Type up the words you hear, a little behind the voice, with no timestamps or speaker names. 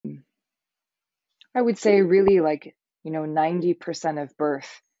I would say really like, 90% of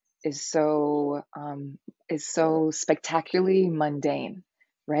birth is so spectacularly mundane,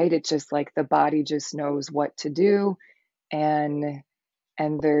 right? It's just like the body just knows what to do, and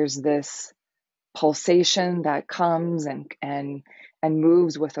there's this pulsation that comes and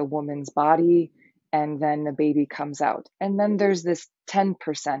moves with a woman's body, and then the baby comes out. And then there's this 10%,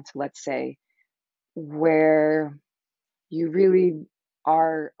 let's say, where you really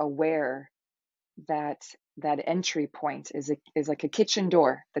are aware that that entry point is like a kitchen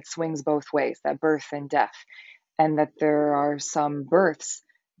door that swings both ways, that birth and death, and that there are some births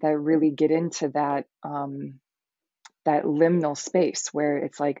that really get into that liminal space where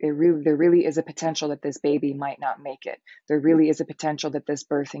it's like there really is a potential that this baby might not make it. There really is a potential that this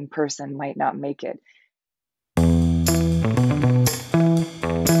birthing person might not make it.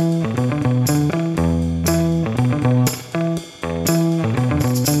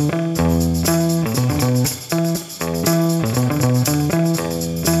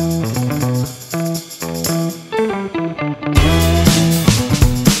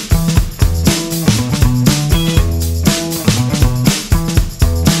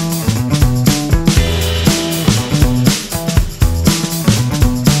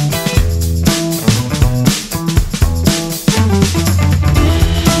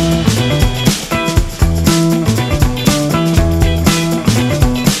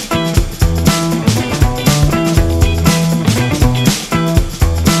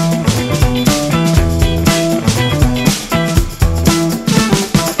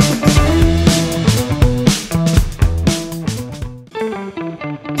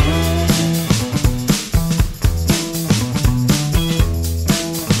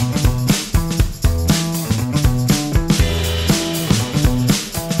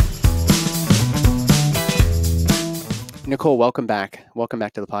 Nicole, welcome back. Welcome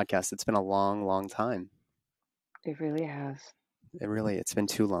back to the podcast. It's been a long, long time. It really has. It's been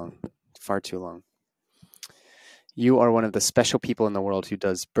too long, far too long. You are one of the special people in the world who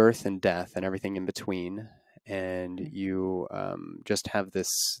does birth and death and everything in between. And you just have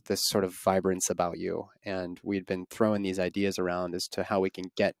this sort of vibrance about you. And we'd been throwing these ideas around as to how we can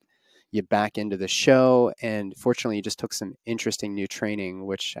get you back into the show. And fortunately, you just took some interesting new training,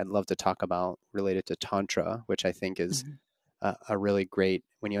 which I'd love to talk about, related to Tantra, which I think is a really great,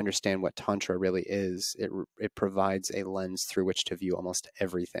 when you understand what Tantra really is, it provides a lens through which to view almost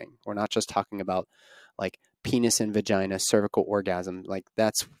everything. We're not just talking about like penis and vagina, cervical orgasm. Like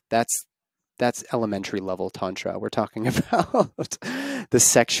that's elementary level Tantra. We're talking about the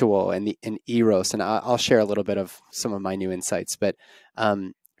sexual and eros. And I'll share a little bit of some of my new insights. But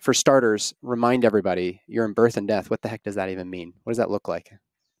for starters, remind everybody, you're in birth and death. What the heck does that even mean? What does that look like?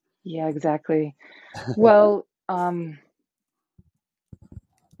 Yeah, exactly. Well,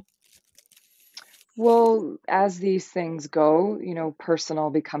 as these things go,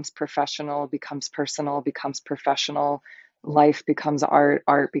 personal becomes professional, becomes personal, becomes professional, life becomes art,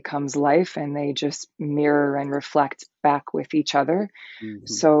 art becomes life, and they just mirror and reflect back with each other. Mm-hmm.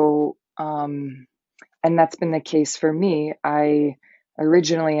 So, and that's been the case for me. I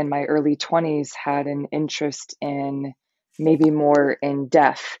originally in my early 20s had an interest in maybe more in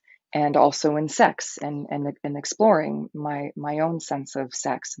death and also in sex and exploring my own sense of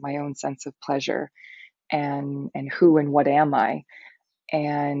sex, my own sense of pleasure, and who and what am I,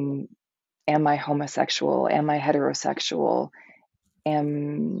 and am I homosexual, am I heterosexual,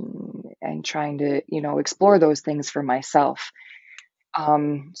 and trying to explore those things for myself.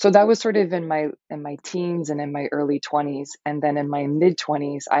 So that was sort of in my teens and in my early 20s, and then in my mid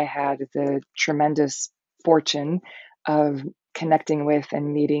 20s I had the tremendous fortune of connecting with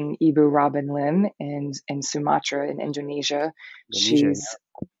and meeting Ibu Robin Lim in Sumatra in Indonesia. She's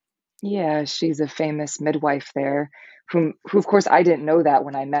a famous midwife there, who of course I didn't know that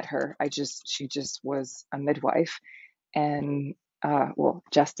when I met her. She just was a midwife, and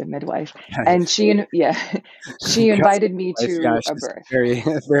just a midwife. And she invited me to a birth. Very,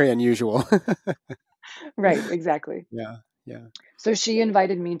 very unusual. Right, exactly. Yeah. So she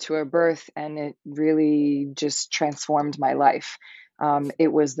invited me to a birth, and it really just transformed my life. It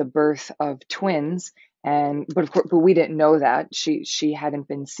was the birth of twins, but of course, we didn't know that. She hadn't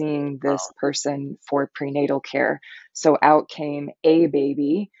been seeing this person for prenatal care. So out came a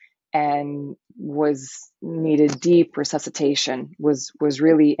baby, and needed deep resuscitation, was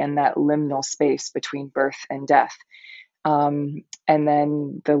really in that liminal space between birth and death. And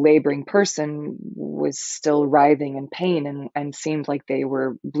then the laboring person was still writhing in pain and seemed like they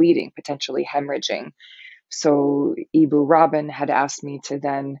were bleeding, potentially hemorrhaging. So Ibu Robin had asked me to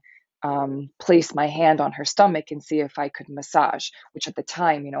then place my hand on her stomach and see if I could massage, which at the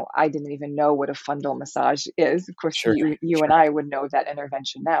time, I didn't even know what a fundal massage is. Of course, Sure. you and Sure. I would know that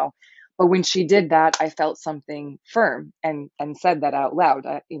intervention now. But when she did that, I felt something firm and said that out loud.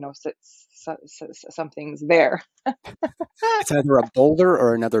 Something's there. It's either a boulder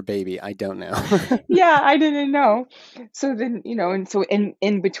or another baby. I don't know. Yeah, I didn't know. So then, and so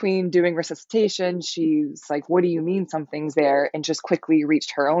in between doing resuscitation, she's like, "What do you mean something's there?" And just quickly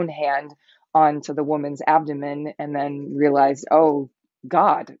reached her own hand onto the woman's abdomen and then realized, "Oh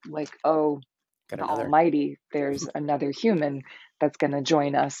God, like, oh, Got the another. Almighty, there's another human that's going to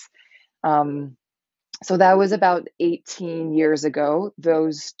join us." Um, so that was about 18 years ago.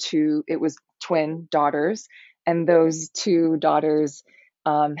 It was twin daughters, and those two daughters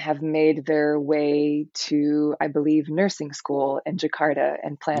have made their way to, I believe, nursing school in Jakarta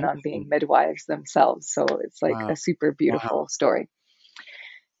and plan on Oh, being midwives themselves. So it's like wow. a super Wow. beautiful story. I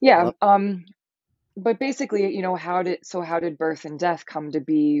Yeah. love But basically, how did birth and death come to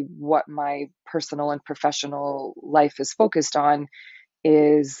be what my personal and professional life is focused on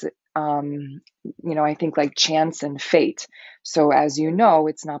is I think like chance and fate. So as you know,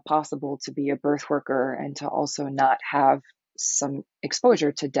 it's not possible to be a birth worker and to also not have some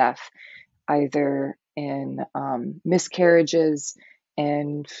exposure to death, either in miscarriages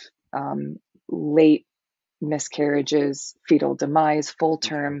and late miscarriages, fetal demise, full yeah.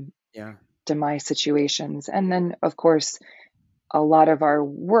 term Yeah. demise situations. And then, of course, a lot of our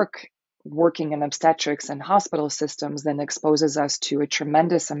working in obstetrics and hospital systems then exposes us to a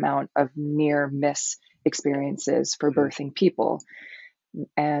tremendous amount of near miss experiences for Mhm. birthing people.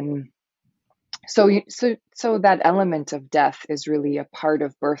 And so that element of death is really a part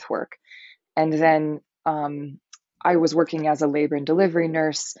of birth work. And then I was working as a labor and delivery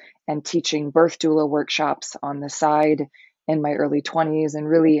nurse and teaching birth doula workshops on the side in my early 20s and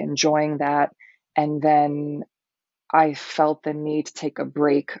really enjoying that. And then I felt the need to take a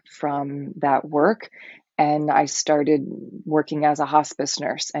break from that work. And I started working as a hospice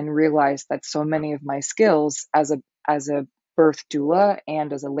nurse and realized that so many of my skills as a birth doula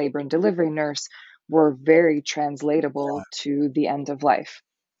and as a labor and delivery nurse were very translatable to the end of life.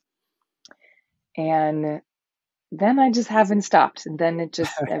 And then I just haven't stopped. And then it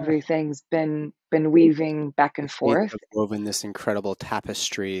just everything's been weaving back The and fates forth. have woven this incredible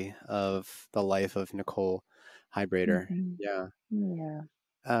tapestry of the life of Nicole Heidbreder. Hmm. Yeah.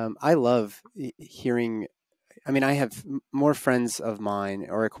 Yeah. I love hearing. I mean, I have more friends of mine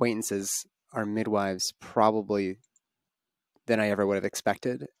or acquaintances are midwives probably than I ever would have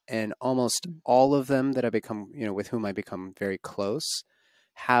expected. And almost all of them that I become, with whom I become very close,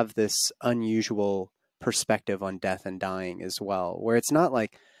 have this unusual perspective on death and dying as well, where it's not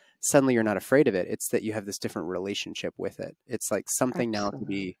like suddenly you're not afraid of it. It's that you have this different relationship with it. It's like something now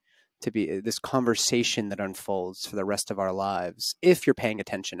Absolutely. to be this conversation that unfolds for the rest of our lives if you're paying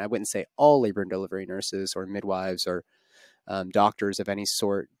attention. I wouldn't say all labor and delivery nurses or midwives or doctors of any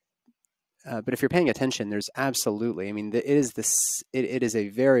sort, but if you're paying attention, there's absolutely, I mean, it is a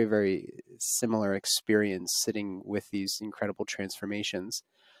very, very similar experience sitting with these incredible transformations.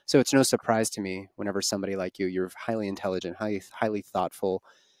 So it's no surprise to me whenever somebody like you're highly intelligent, highly thoughtful,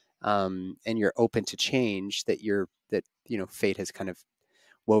 and you're open to change, fate has kind of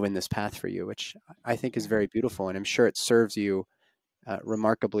woven this path for you, which I think is Yeah. very beautiful. And I'm sure it serves you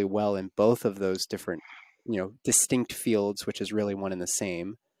remarkably well in both of those different, distinct fields, which is really one and the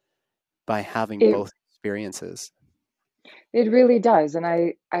same by having It both experiences. It really does. And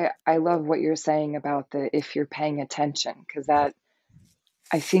I love what you're saying about the if you're paying attention, because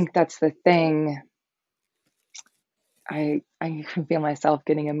I think that's the thing. I can feel myself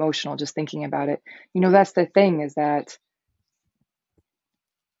getting emotional just thinking about it. That's the thing is that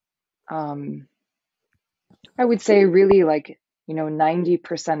um, I would say really like,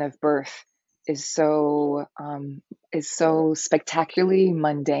 90% of birth is so spectacularly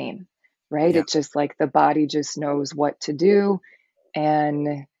mundane, right? Yeah, It's just like the body just knows what to do,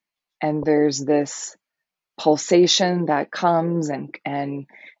 and there's this pulsation that comes and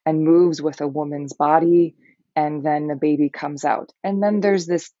moves with a woman's body, and then the baby comes out. And then there's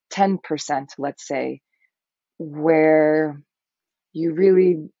this 10%, let's say, where you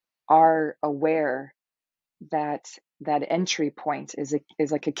really are aware that that entry point is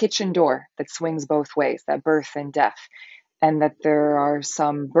like a kitchen door that swings both ways, that birth and death, and that there are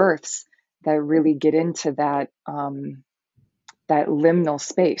some births that really get into that liminal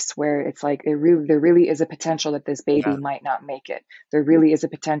space where it's like there really is a potential that this baby yeah. might not make it. There really is a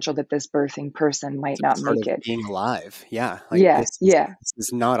potential that this birthing person might It's not a part make of it. being alive. Yeah, like Yeah, yeah, this is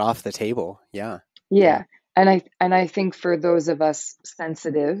not off the table. Yeah, yeah, yeah. And I think for those of us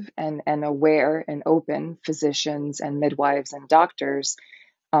sensitive and aware and open physicians and midwives and doctors,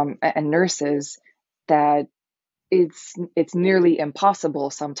 and nurses, that it's nearly impossible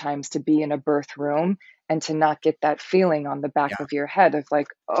sometimes to be in a birth room and to not get that feeling on the back Yeah. of your head of like,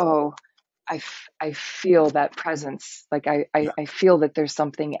 oh, I feel that presence. Like Yeah. I feel that there's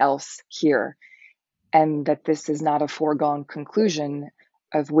something else here, and that this is not a foregone conclusion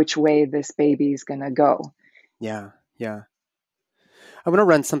of which way this baby's going to go. Yeah. Yeah. I want to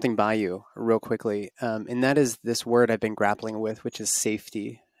run something by you real quickly, and that is this word I've been grappling with, which is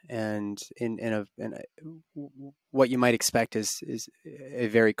safety. And what you might expect is a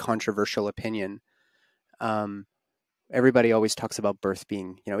very controversial opinion. Um, Everybody always talks about birth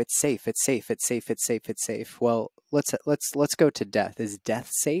being, it's safe, it's safe, it's safe, it's safe, it's safe. Well, let's go to death. Is death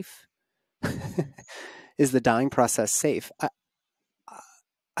safe? Is the dying process safe?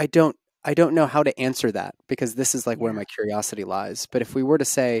 I don't I don't know how to answer that, because this is like where Yeah, my curiosity lies. But if we were to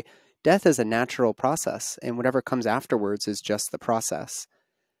say death is a natural process and whatever comes afterwards is just the process,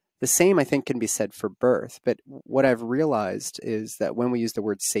 the same I think can be said for birth. But what I've realized is that when we use the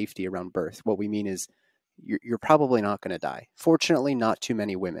word safety around birth, what we mean is you're probably not going to die. Fortunately, not too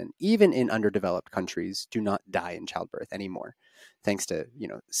many women, even in underdeveloped countries, do not die in childbirth anymore, thanks to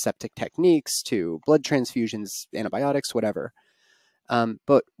septic techniques, to blood transfusions, antibiotics, whatever.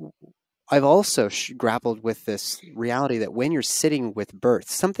 But I've also grappled with this reality that when you're sitting with birth,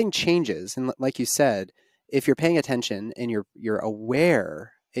 something changes, and like you said, if you're paying attention and you're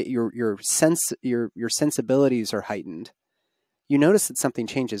aware, your sensibilities are heightened. You notice that something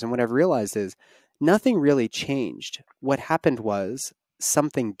changes, and what I've realized is nothing really changed. What happened was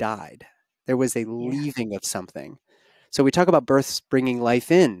something died. There was a yes, leaving of something. So we talk about births bringing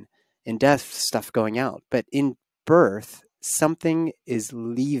life in death, stuff going out, but in birth, something is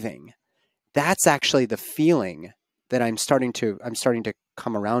leaving. That's actually the feeling that I'm starting to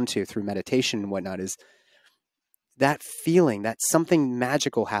come around to through meditation and whatnot, is that feeling that something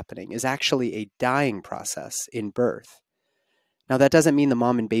magical happening is actually a dying process in birth. Now, that doesn't mean the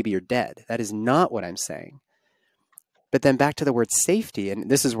mom and baby are dead. That is not what I'm saying. But then back to the word safety, and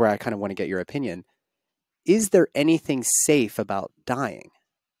this is where I kind of want to get your opinion. Is there anything safe about dying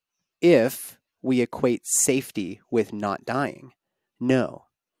if we equate safety with not dying? No.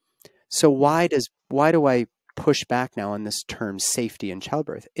 So yeah, why do I push back now on this term safety in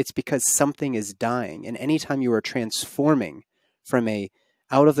childbirth? It's because something is dying, and anytime you are transforming from a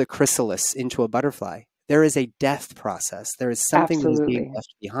out of the chrysalis into a butterfly, there is a death process. There is something that is being absolutely.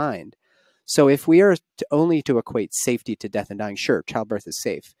 left behind. So if we are only to equate safety to death and dying, sure, childbirth is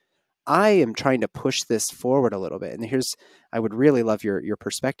safe. I am trying to push this forward a little bit, and I would really love your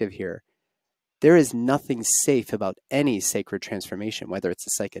perspective here. There is nothing safe about any sacred transformation, whether it's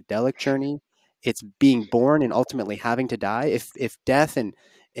a psychedelic journey, it's being born and ultimately having to die. If death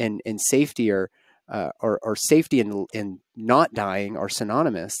and safety or safety and not dying are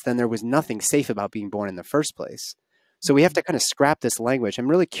synonymous, then there was nothing safe about being born in the first place. So we have to kind of scrap this language. I'm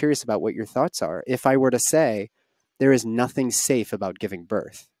really curious about what your thoughts are. If I were to say there is nothing safe about giving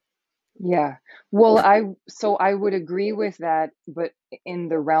birth. Yeah. Well, I would agree with that, but in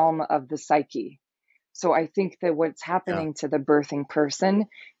the realm of the psyche. So I think that what's Yeah, happening to the birthing person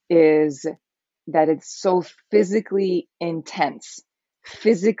is that it's so physically intense,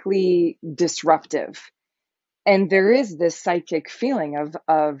 physically disruptive. And there is this psychic feeling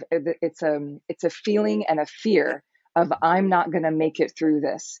of it's a feeling and a fear of I'm not going to make it through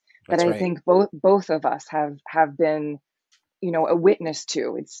this, that that's I right. think both of us have been, a witness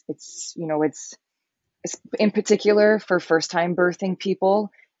to. It's in particular for first time birthing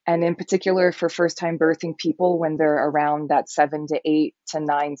people, and in particular for first time birthing people when they're around that 7 to 8 to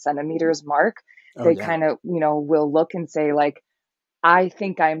 9 centimeters mark. Oh They yeah. kind of, will look and say, like, I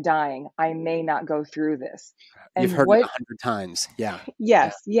think I'm dying. I may not go through this. You've And heard it what 100 times. Yeah. Yeah.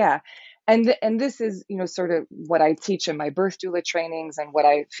 Yes, yeah. And this is, sort of what I teach in my birth doula trainings, and what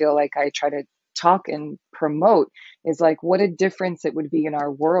I feel like I try to talk and promote is like what a difference it would be in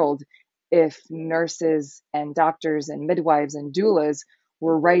our world if nurses and doctors and midwives and doulas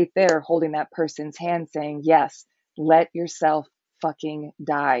were right there holding that person's hand saying, "Yes, let yourself fucking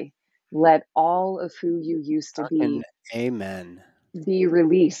die. Let all of who you used to Fucking amen. be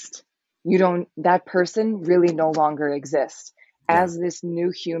released. You don't, that person really no longer exists. Yeah. As this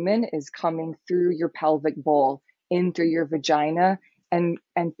new human is coming through your pelvic bowl, in through your vagina, and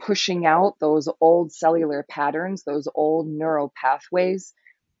pushing out those old cellular patterns, those old neural pathways,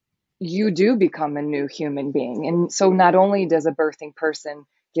 you do become a new human being. And so not only does a birthing person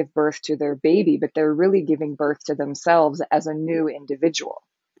give birth to their baby, but they're really giving birth to themselves as a new individual.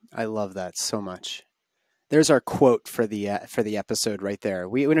 I love that so much. There's our quote for the episode right there.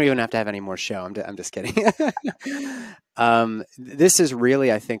 We don't even have to have any more show. I'm just kidding. This is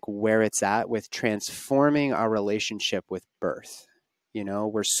really, I think, where it's at with transforming our relationship with birth. You know,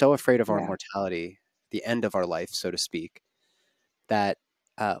 we're so afraid of our Yeah. mortality, the end of our life, so to speak, that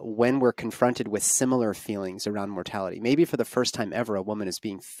when we're confronted with similar feelings around mortality, maybe for the first time ever, a woman is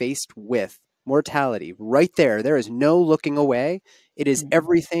being faced with mortality right there. There is no looking away. It is Mhm.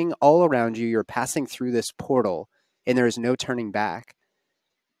 everything all around you. You're passing through this portal and there is no turning back.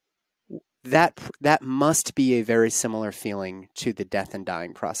 That must be a very similar feeling to the death and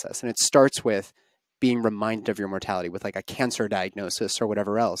dying process. And it starts with being reminded of your mortality with like a cancer diagnosis or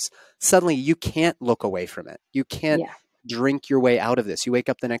whatever else. Suddenly you can't look away from it. You can't Yeah. drink your way out of this. You wake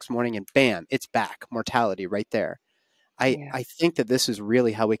up the next morning and bam, it's back. Mortality right there. Yeah. I think that this is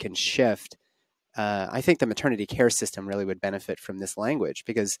really how we can shift. I think the maternity care system really would benefit from this language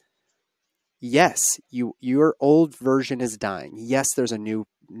because yes, your old version is dying. Yes, there's a new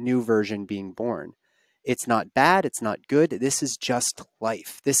version being born. It's not bad, it's not good. This is just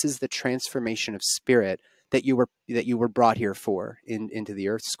life. This is the transformation of spirit that you were brought here for into the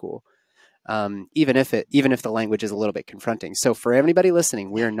earth school. Even if the language is a little bit confronting. So for everybody listening,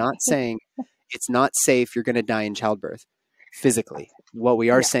 we are not saying it's not safe, you're going to die in childbirth physically. What we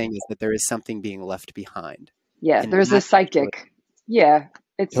are Yeah. saying is that there is something being left behind. Yeah. And There's a that's what psychic. Yeah.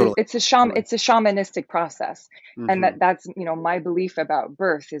 totally, totally. It's a shamanistic process. And Hmm. that's, my belief about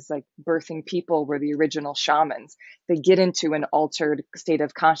birth is like birthing people were the original shamans. They get into an altered state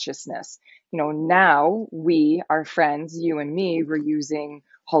of consciousness. Now we, our friends, you and me, we're using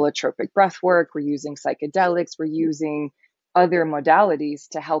holotropic breath work, we're using psychedelics, we're using other modalities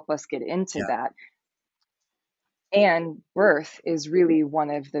to help us get into Yeah. that. And birth is really one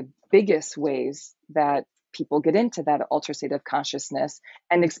of the biggest ways that people get into that altered state of consciousness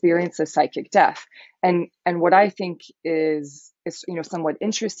and experience a psychic death. And what I think is somewhat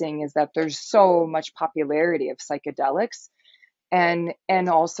interesting is that there's so much popularity of psychedelics and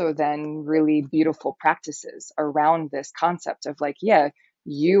also then really beautiful practices around this concept of like, yeah,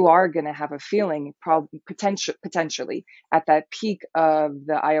 you are going to have a feeling potentially at that peak of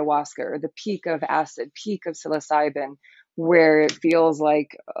the ayahuasca or the peak of acid, peak of psilocybin, where it feels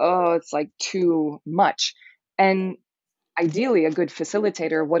like, oh, it's like too much. And ideally, a good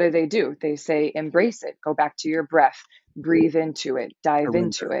facilitator, what do? They say embrace it, go back to your breath, breathe into it, dive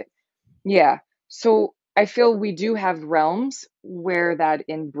into Surrender. it. Yeah. So I feel we do have realms where that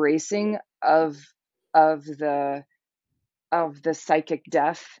embracing of the of the psychic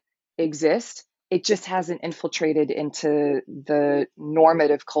death exists. It just hasn't infiltrated into the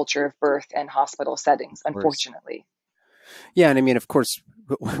normative culture of birth and hospital settings, Of course. unfortunately. Yeah, and I mean, of course,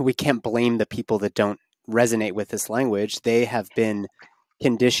 we can't blame the people that don't resonate with this language. They have been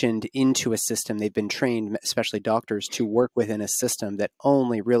conditioned into a system. They've been trained, especially doctors, to work within a system that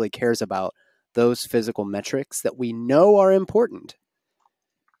only really cares about those physical metrics that we know are important.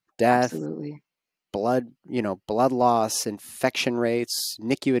 Death, Absolutely. blood loss, infection rates,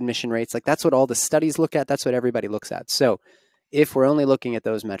 NICU admission rates. Like that's what all the studies look at. That's what everybody looks at. So if we're only looking at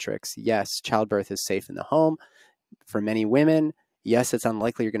those metrics, yes, childbirth is safe in the home. For many women, yes, it's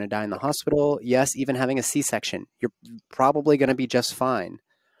unlikely you're going to die in the hospital. Yes, even having a C-section, you're probably going to be just fine.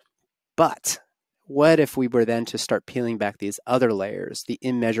 But what if we were then to start peeling back these other layers, the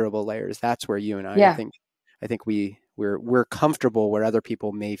immeasurable layers? That's where you and Yeah, I think we're comfortable where other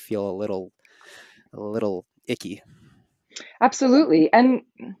people may feel a little icky. absolutely. And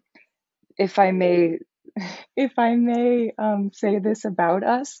if I may, if I may say this about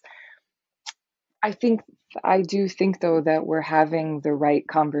us, I think I do think though that we're having the right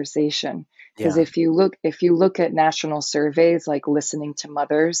conversation because Yeah. if you look at national surveys like listening to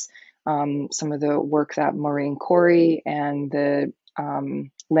mothers, some of the work that Maureen Corey and the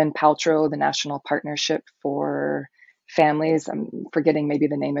Lynn Paltrow, the National Partnership for Families, I'm forgetting maybe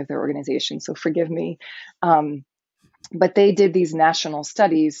the name of their organization, so forgive me, but they did these national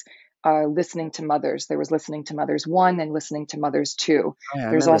studies listening to mothers. There was listening to mothers one and listening to mothers two. Oh, yeah,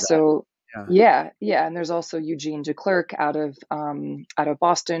 I There's remember that. also Yeah. yeah, and there's also Eugene DeClercq out of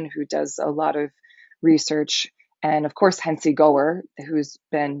Boston who does a lot of research, and of course Hensi Goer, who's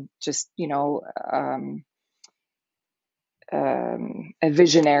been just a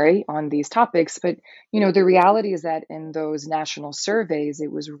visionary on these topics. But the reality is that in those national surveys,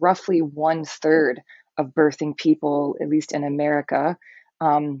 it was roughly one third of birthing people, at least in America,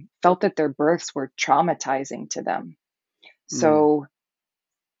 felt that their births were traumatizing to them. Mm. So,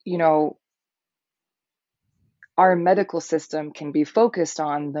 you know, our medical system can be focused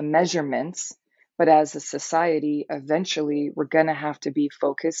on the measurements, but as a society, eventually we're going to have to be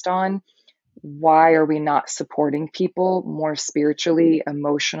focused on why are we not supporting people more spiritually,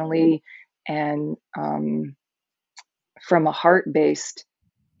 emotionally, and from a heart-based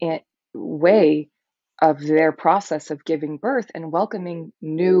way of their process of giving birth and welcoming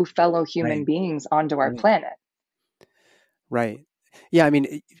new fellow human Right. beings onto our Right. planet. Right. Yeah. I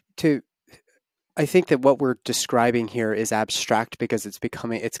mean, to I think that what we're describing here is abstract because it's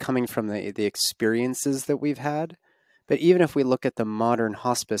coming from the experiences that we've had. But even if we look at the modern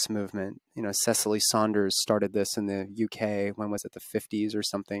hospice movement, Cecily Saunders started this in the UK. When was it? The 50s or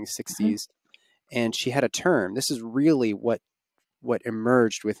something, Mhm. 60s. And she had a term. This is really what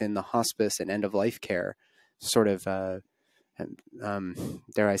emerged within the hospice and end of life care sort of dare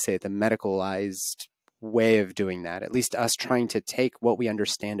I say it, the medicalized way of doing that. At least us trying to take what we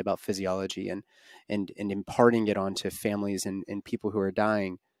understand about physiology and imparting it onto families and people who are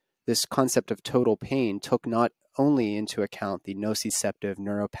dying. This concept of total pain took not only into account the nociceptive,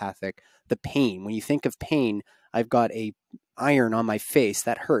 neuropathic, the pain. When you think of pain, I've got a iron on my face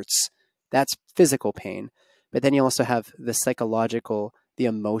that hurts. That's physical pain. But then you also have the psychological, the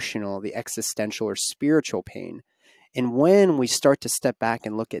emotional, the existential or spiritual pain. And when we start to step back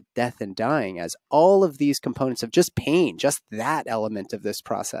and look at death and dying as all of these components of just pain, just that element of this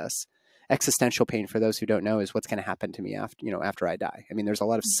process, existential pain, for those who don't know, is what's going to happen to me after I die. I mean, there's a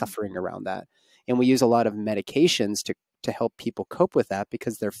lot of suffering around that. And we use a lot of medications to help people cope with that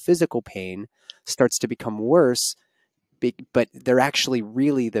because their physical pain starts to become worse, but they're actually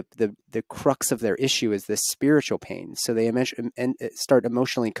really the crux of their issue is this spiritual pain. So they start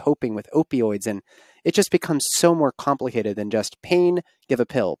emotionally coping with opioids, and it just becomes so more complicated than just pain, give a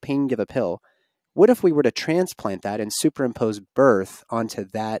pill, pain, give a pill. What if we were to transplant that and superimpose birth onto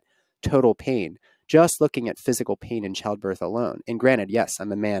that total pain? Just looking at physical pain in childbirth alone. And granted, yes,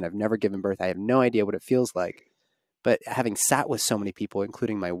 I'm a man. I've never given birth. I have no idea what it feels like. But having sat with so many people,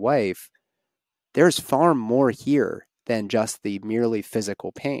 including my wife, there's far more here than just the merely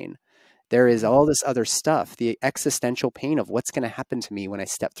physical pain. There is all this other stuff, the existential pain of what's going to happen to me when I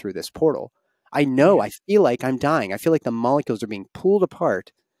step through this portal. I know, Yeah. I feel like I'm dying. I feel like the molecules are being pulled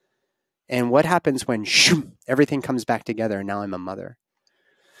apart. And what happens when shoo, everything comes back together and now I'm a mother?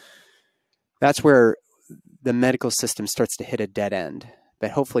 That's where the medical system starts to hit a dead end. But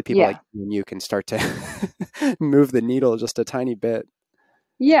hopefully people like Yeah. you and you can start to move the needle just a tiny bit.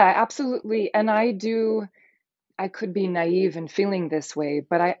 Yeah, absolutely. And I could be naive in feeling this way,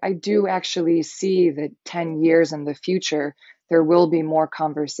 but I do actually see that 10 years in the future, there will be more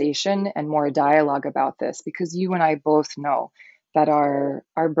conversation and more dialogue about this because you and I both know that our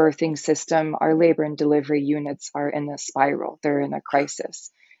birthing system, our labor and delivery units are in a spiral. They're in a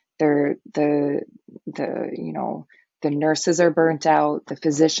crisis. They're the nurses are burnt out, the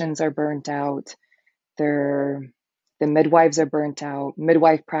physicians are burnt out, they're the midwives are burnt out.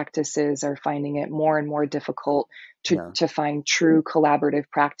 Midwife practices are finding it more and more difficult Yeah. to find true collaborative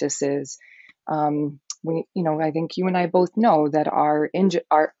practices. I think you and I both know that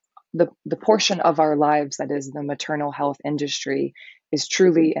the portion of our lives that is the maternal health industry is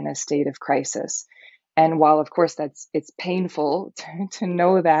truly in a state of crisis. And while of course it's painful to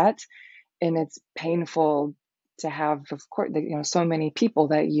know that, and it's painful to have, of course, so many people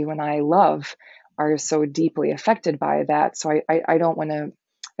that you and I love are so deeply affected by that. So I don't want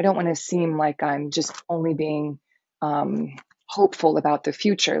to seem like I'm just only being hopeful about the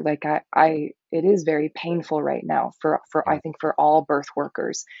future. Like it is very painful right now for I Yeah. think for all birth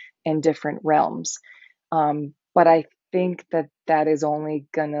workers in different realms. But I think that is only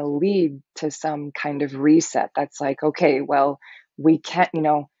going to lead to some kind of reset. That's like, okay, well, we can't,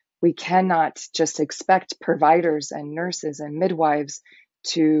 we cannot just expect providers and nurses and midwives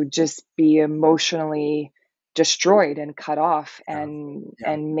to just be emotionally destroyed and cut off Yeah. and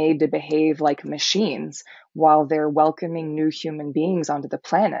Yeah. and made to behave like machines while they're welcoming new human beings onto the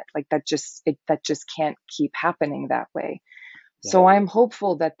planet. Like that just can't keep happening that way. So Yeah. I'm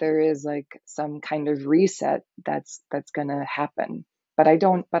hopeful that there is like some kind of reset that's going to happen. But I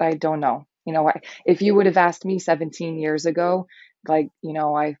don't know. If you would have asked me 17 years ago, like,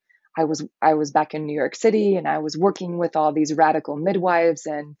 I was back in New York City and I was working with all these radical midwives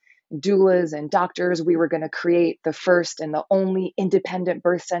and doulas and doctors. We were going to create the first and the only independent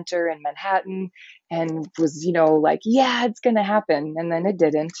birth center in Manhattan, and was, like, yeah, it's going to happen. And then it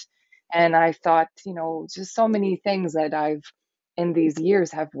didn't. And I thought, just so many things that I've in these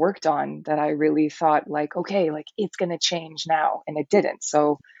years have worked on that I really thought like, okay, like it's going to change now, and it didn't.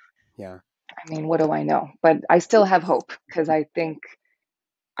 So, Yeah. I mean, what do I know? But I still have hope because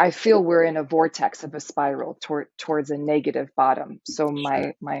I feel we're in a vortex of a spiral towards a negative bottom. So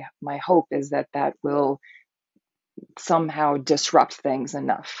Sure. my hope is that will somehow disrupt things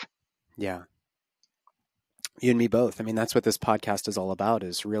enough. Yeah. You and me both. I mean, that's what this podcast is all about,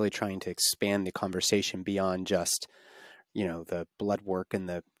 is really trying to expand the conversation beyond just, the blood work and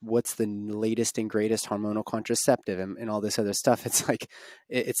the what's the latest and greatest hormonal contraceptive and all this other stuff. It's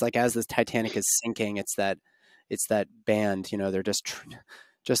like as this Titanic is sinking, it's that band, they're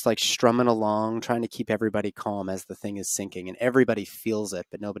just like strumming along, trying to keep everybody calm as the thing is sinking, and everybody feels it,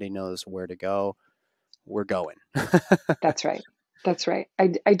 but nobody knows where to go. We're going. That's right. That's right.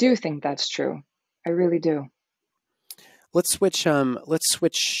 I do think that's true. I really do.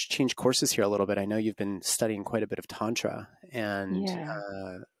 Change courses here a little bit. I know you've been studying quite a bit of Tantra, and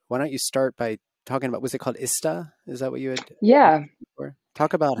Yeah. why don't you start by talking about, was it called Ista? Is that what you had Yeah. before?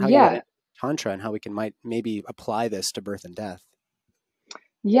 Talk about how you got Yeah. into Tantra and how we can might maybe apply this to birth and death.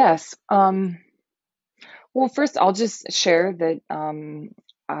 Yes. Well, first, I'll just share that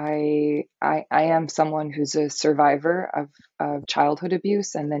I am someone who's a survivor of childhood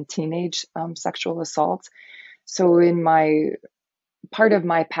abuse and then teenage sexual assault. So in my part of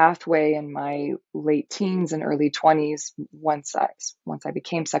my pathway in my late teens and early 20s, once I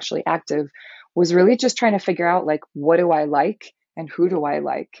became sexually active, was really just trying to figure out, like, what do I like and who do I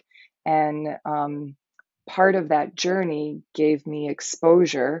like? And part of that journey gave me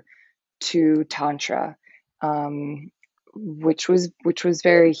exposure to Tantra, um, which was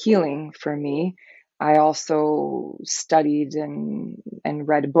very healing for me. I also studied and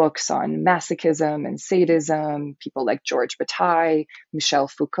read books on masochism and sadism, people like George Bataille, Michel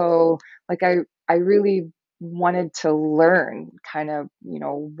Foucault. Like I really wanted to learn kind of,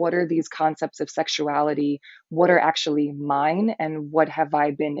 what are these concepts of sexuality? What are actually mine? And what have I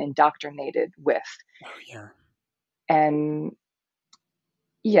been indoctrinated with? Oh yeah. And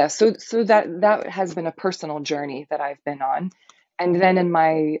yeah, so that has been a personal journey that I've been on. And then in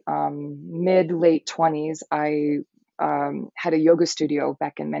my mid late 20s, I had a yoga studio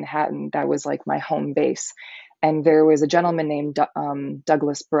back in Manhattan that was like my home base. And there was a gentleman named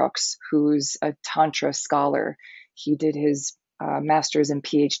Douglas Brooks, who's a Tantra scholar. He did his master's and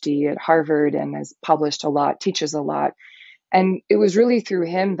PhD at Harvard and has published a lot, teaches a lot. And it was really through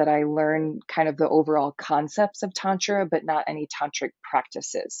him that I learned kind of the overall concepts of Tantra, but not any tantric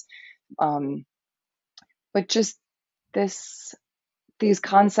practices. Um, but just this these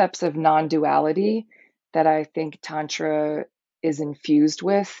concepts of non-duality that I think Tantra is infused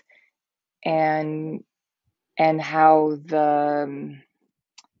with, and how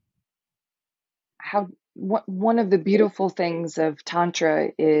one of the beautiful things of Tantra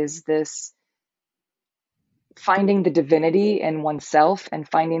is this finding the divinity in oneself and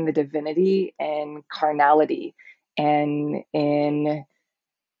finding the divinity in carnality and in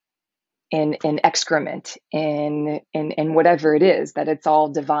excrement in whatever it is, that it's all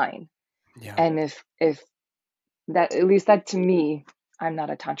divine. Yeah. And if that, at least that to me, I'm not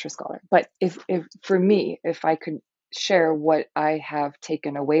a tantra scholar, but if for me, if I could share what I have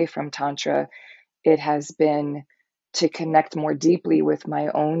taken away from tantra, it has been to connect more deeply with my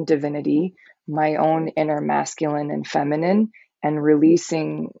own divinity, my own inner masculine and feminine, and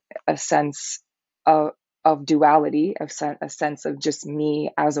releasing a sense of duality, a sense of just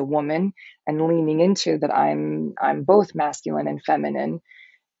me as a woman, and leaning into that I'm both masculine and feminine,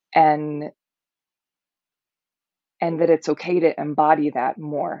 and that it's okay to embody that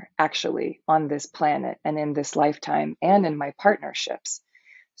more actually on this planet and in this lifetime and in my partnerships.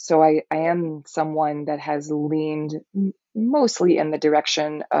 So I am someone that has leaned mostly in the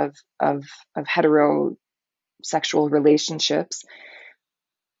direction of heterosexual relationships.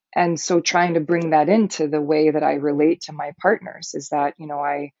 And so trying to bring that into the way that I relate to my partners is that,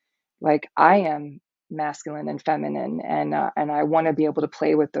 I am masculine and feminine, and I want to be able to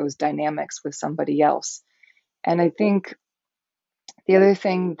play with those dynamics with somebody else. And I think the other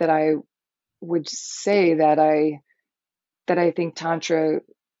thing that I would say that I think Tantra,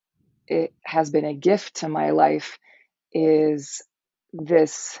 it has been a gift to my life, is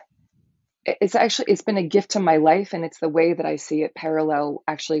this it's been a gift to my life, and it's the way that I see it parallel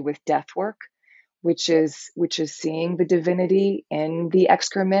actually with death work, which is seeing the divinity in the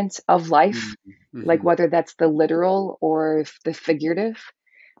excrement of life, like Mm-hmm. whether that's the literal or the figurative.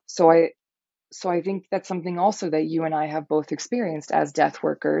 So I think that's something also that you and I have both experienced as death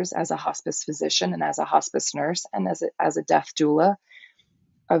workers, as a hospice physician and as a hospice nurse and as a death doula,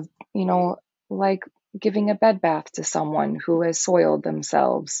 of, like giving a bed bath to someone who has soiled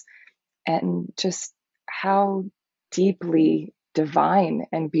themselves, and just how deeply divine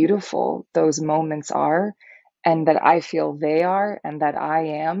and beautiful those moments are, and that I feel they are, and that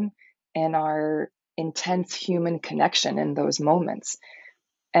I am, and our intense human connection in those moments.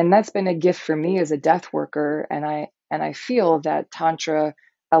 And that's been a gift for me as a death worker, and I feel that Tantra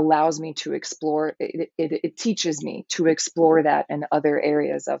allows me to explore, it teaches me to explore that in other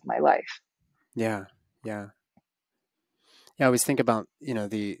areas of my life. Yeah. Yeah. Yeah, I always think about,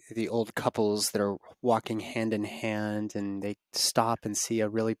 the old couples that are walking hand in hand and they stop and see a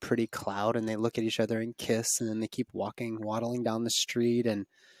really pretty cloud and they look at each other and kiss and then they keep walking, waddling down the street. And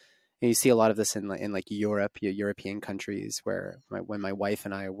you see a lot of this in like Europe, European countries where when my wife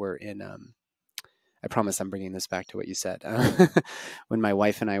and I were in, I promise I'm bringing this back to what you said. When my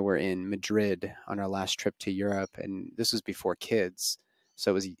wife and I were in Madrid on our last trip to Europe, and this was before kids,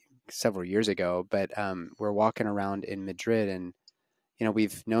 so it was several years ago, but we're walking around in Madrid and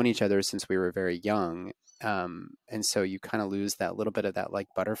we've known each other since we were very young. And so you kind of lose that little bit of that like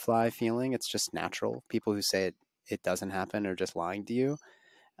butterfly feeling. It's just natural. People who say it doesn't happen are just lying to you.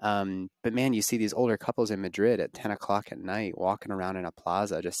 But man, you see these older couples in Madrid at 10 o'clock at night walking around in a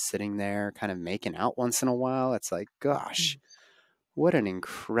plaza, just sitting there, kind of making out once in a while. It's like, gosh, what an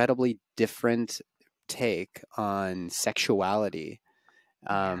incredibly different take on sexuality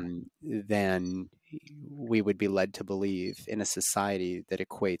Yeah. than we would be led to believe in a society that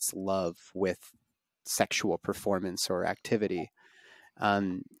equates love with sexual performance or activity.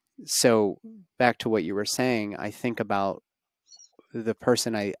 Um, so back to what you were saying, I think about the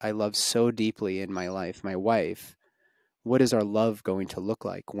person I love so deeply in my life, my wife. What is our love going to look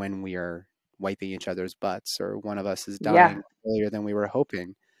like when we are wiping each other's butts or one of us is dying Yeah. earlier than we were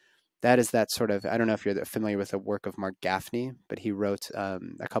hoping? That is that sort of, I don't know if you're familiar with the work of Mark Gaffney, but he wrote a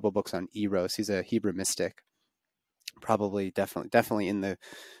couple books on eros. He's a Hebrew mystic, probably definitely in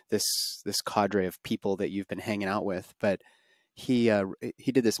this cadre of people that you've been hanging out with. But he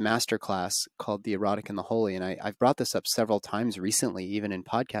did this master class called The Erotic and the Holy. And I've brought this up several times recently, even in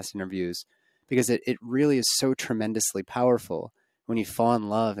podcast interviews, because it really is so tremendously powerful when you fall in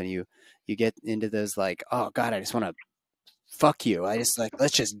love and you get into those like, oh God, I just want to fuck you. I just like,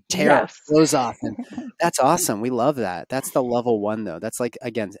 let's just tear our Yes. clothes off. And that's awesome. We love that. That's the level one though. That's like,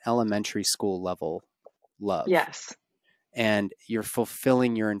 again, elementary school level love. Yes. And you're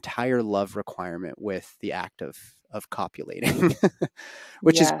fulfilling your entire love requirement with the act of copulating,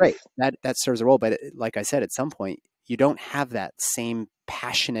 which is Yes. great. That serves a role. But like I said, at some point, you don't have that same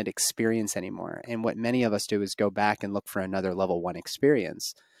passionate experience anymore. And what many of us do is go back and look for another level one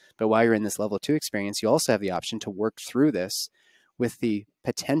experience. But while you're in this level two experience, you also have the option to work through this with the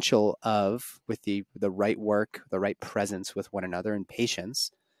potential of, with the right work, the right presence with one another and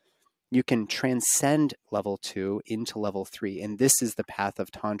patience, you can transcend level two into level three. And this is the path of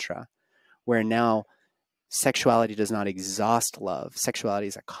Tantra, where now sexuality does not exhaust love. Sexuality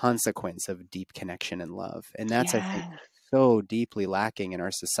is a consequence of deep connection and love. And that's, I think, Yes. so deeply lacking in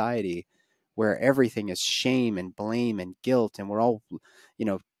our society, where everything is shame and blame and guilt. And we're all, you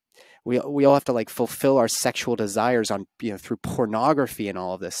know, we all have to like fulfill our sexual desires on, through pornography and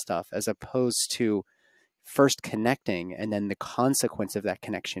all of this stuff, as opposed to first connecting and then the consequence of that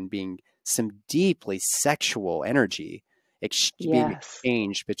connection being some deeply sexual energy being Yes.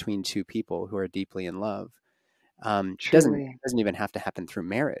 exchanged between two people who are deeply in love. Truly. Doesn't even have to happen through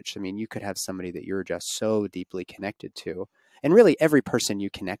marriage. I mean, you could have somebody that you're just so deeply connected to, and really every person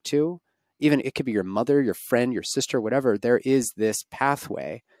you connect to, even it could be your mother, your friend, your sister, whatever. There is this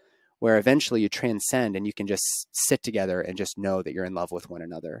pathway where eventually you transcend and you can just sit together and just know that you're in love with one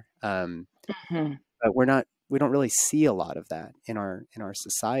another. Mhm. But we don't really see a lot of that in our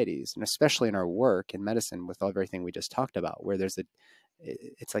societies, and especially in our work in medicine with everything we just talked about, where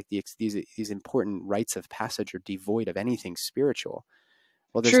it's like these important rites of passage are devoid of anything spiritual.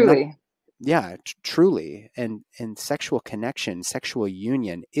 Well, there's not. Truly. Yeah, truly. And sexual connection, sexual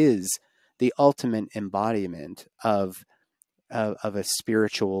union is the ultimate embodiment of a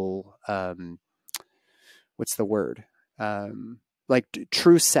spiritual, what's the word? Like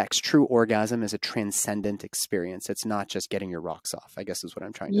true sex, true orgasm is a transcendent experience. It's not just getting your rocks off, I guess is what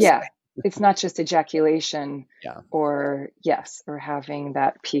I'm trying to say. Yeah. It's not just ejaculation Yeah. or yes, or having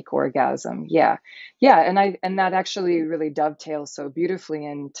that peak orgasm. Yeah. Yeah. And that actually really dovetails so beautifully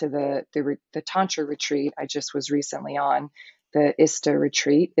into the Tantra retreat I just was recently on, the ISTA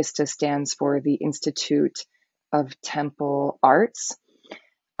retreat. ISTA stands for the Institute of Temple Arts.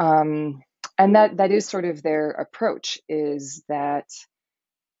 Um, and that is sort of their approach, is that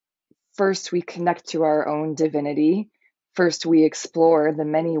first we connect to our own divinity. First, we explore the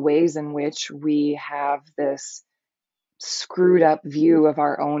many ways in which we have this screwed up view of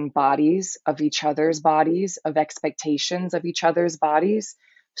our own bodies, of each other's bodies, of expectations of each other's bodies,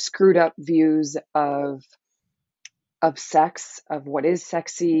 screwed up views of sex, of what is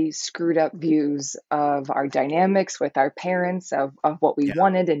sexy, screwed up views of our dynamics with our parents, of what we Yeah.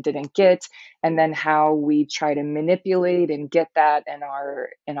 wanted and didn't get, and then how we try to manipulate and get that in our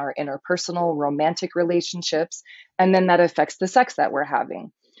interpersonal romantic relationships, and then that affects the sex that we're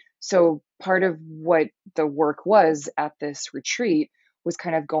having. So part of what the work was at this retreat was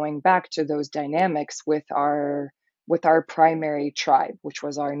kind of going back to those dynamics with our primary tribe, which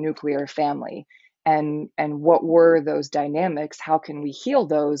was our nuclear family, and what were those dynamics, how can we heal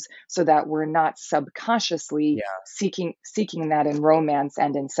those so that we're not subconsciously Yeah. seeking that in romance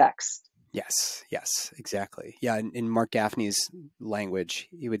and in sex. Yes. Yes. Exactly. Yeah. In Mark Gaffney's language,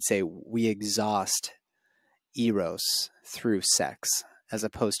 he would say we exhaust eros through sex as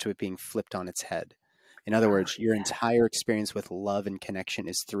opposed to it being flipped on its head. In other Oh words, your yeah. entire experience with love and connection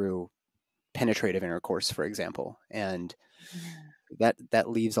is through penetrative intercourse, for example. And Yeah. that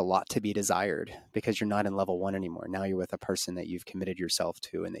leaves a lot to be desired because you're not in level one anymore. Now you're with a person that you've committed yourself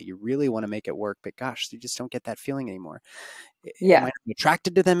to and that you really want to make it work, but gosh, you just don't get that feeling anymore. Am I Yeah. not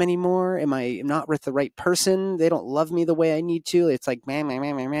attracted to them anymore? Am I not with the right person? They don't love me the way I need to. It's like, man.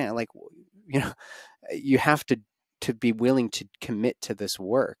 Like, you know, you have to be willing to commit to this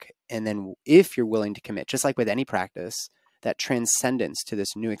work. And then if you're willing to commit, just like with any practice, that transcendence to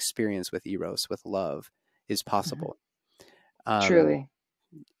this new experience with eros, with love, is Mhm. possible. Um, Truly.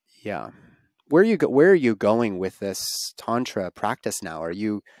 yeah. Where are you going with this tantra practice now? Are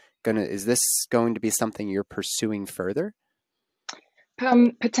you is this going to be something you're pursuing further?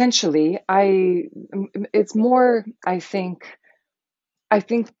 Potentially, it's more, I think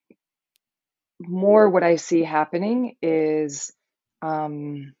more what I see happening is,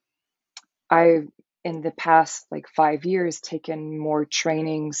 um, I've in the past like 5 years taken more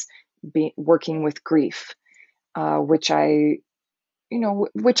trainings, working with grief, which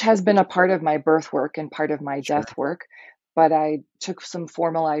which has been a part of my birth work and part of my Sure. death work. But I took some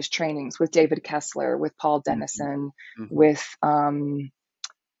formalized trainings with David Kessler, with Paul Hmm. Dennison, Hmm. with um,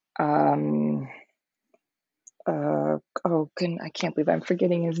 I can't believe I'm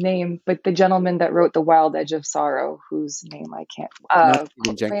forgetting his name, but the gentleman that wrote The Wild Edge of Sorrow, whose name I can't, Not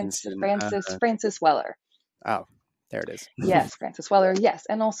Stephen Jenkinson. Francis Weller. Oh, there it is. Yes, Francis Weller. Yes,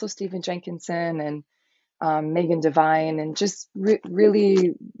 and also Stephen Jenkinson and Megan Devine, and just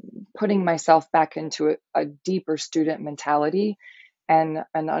really putting myself back into a deeper student mentality and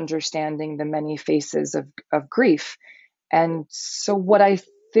understanding the many faces of grief. And so, what I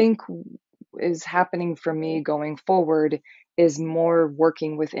think is happening for me going forward is more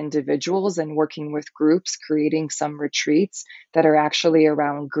working with individuals and working with groups, creating some retreats that are actually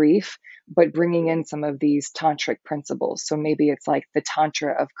around grief, but bringing in some of these tantric principles. So maybe it's like the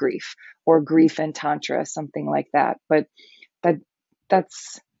tantra of grief or grief and tantra, something like that. But that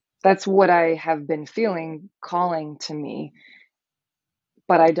that's that's what I have been feeling calling to me,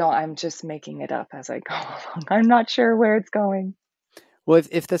 but I'm just making it up as I go along. I'm not sure where it's going. Well,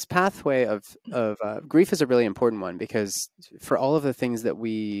 if this pathway of grief is a really important one because for all of the things that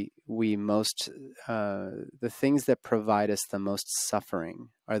we most the things that provide us the most suffering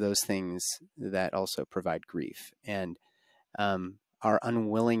are those things that also provide grief, and our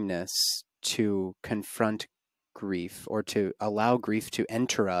unwillingness to confront grief or to allow grief to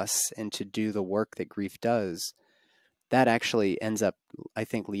enter us and to do the work that grief does, that actually ends up, I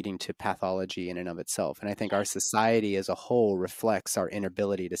think, leading to pathology in and of itself. And I think our society as a whole reflects our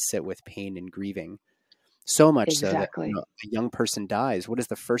inability to sit with pain and grieving. So much so that Exactly. a young person dies. What is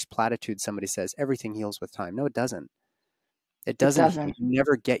the first platitude somebody says? Everything heals with time. No, it doesn't. It It doesn't heal. doesn't. You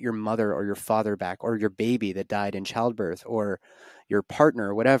never get your mother or your father back or your baby that died in childbirth or your partner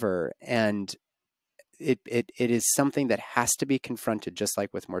or whatever. And it is something that has to be confronted, just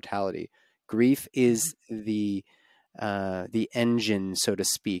like with mortality. Grief is the engine, so to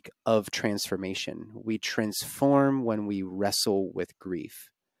speak, of transformation. We transform when we wrestle with grief.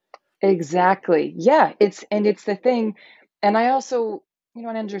 Exactly. Yeah, it's the thing. And I also, I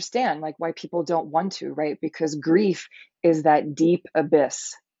understand like why people don't want to, right? Because grief is that deep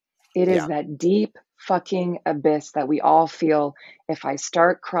abyss. It Yeah. is that deep fucking abyss that we all feel. If I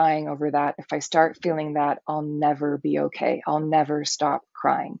start crying over that, if I start feeling that, I'll never be okay. I'll never stop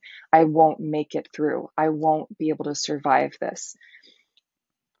crying. I won't make it through. I won't be able to survive this.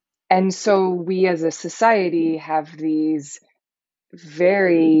 And so we as a society have these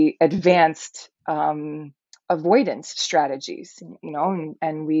very advanced avoidance strategies,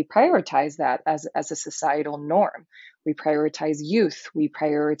 and we prioritize that as a societal norm. We prioritize youth. We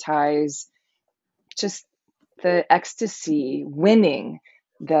prioritize just the ecstasy, winning,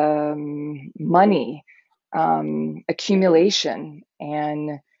 the money, accumulation,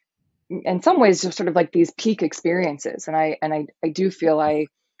 and in some ways just sort of like these peak experiences. And I do feel I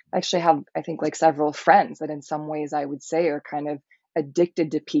actually have, I think, like several friends that in some ways I would say are kind of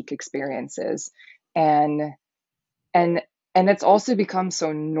addicted to peak experiences. And and and it's also become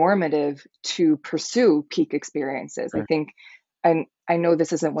so normative to pursue peak experiences. I Sure. think, and I know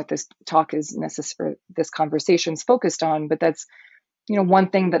this isn't what this talk is necessary, this conversation's focused on, but that's, one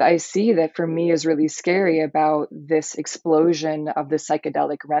thing that I see that for me is really scary about this explosion of the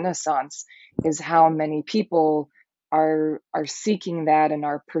psychedelic renaissance is how many people are seeking that and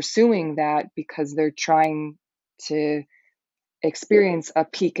are pursuing that because they're trying to experience a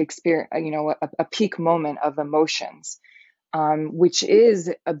peak experience, a peak moment of emotions, which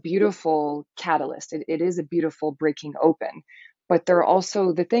is a beautiful catalyst. It is a beautiful breaking open. But there are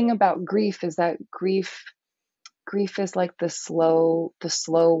also, the thing about grief is that grief is like the slow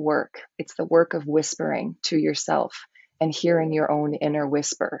work. It's the work of whispering to yourself and hearing your own inner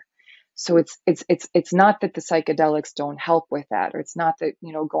whisper. So it's not that the psychedelics don't help with that, or it's not that,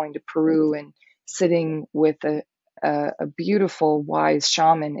 going to Peru and sitting with a beautiful wise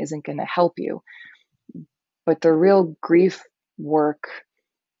shaman isn't going to help you. But the real grief work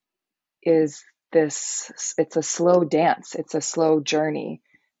is this, it's a slow dance, it's a slow journey.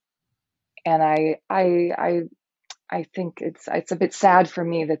 And I think it's a bit sad for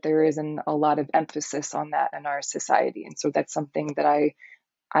me that there isn't a lot of emphasis on that in our society. And so that's something that I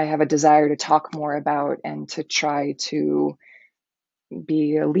have a desire to talk more about and to try to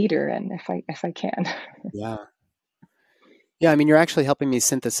be a leader in, if I can. Yeah. Yeah, I mean, you're actually helping me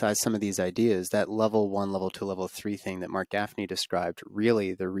synthesize some of these ideas. That level one, level two, level three thing that Mark Gaffney described,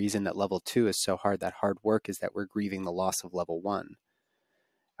 really the reason that level two is so hard, that hard work, is that we're grieving the loss of level one.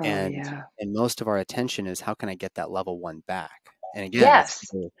 Oh And yeah. most of our attention is how can I get that level one back? And again, Yes.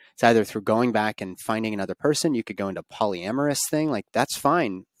 it's either through going back and finding another person. You could go into polyamorous thing, like that's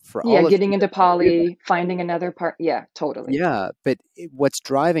fine for Yeah, all of you getting into that do that. poly, finding another part. Yeah, totally. Yeah, but what's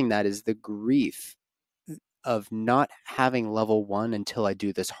driving that is the grief of not having level one until I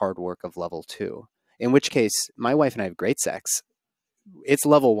do this hard work of level two. In which case, my wife and I have great sex. It's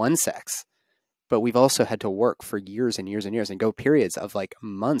level one sex, but we've also had to work for years and years and years and go periods of like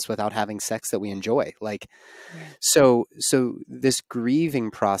months without having sex that we enjoy. Like, Right. so this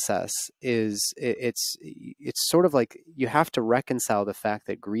grieving process is it's sort of like you have to reconcile the fact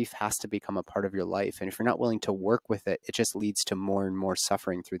that grief has to become a part of your life, and if you're not willing to work with it, it just leads to more and more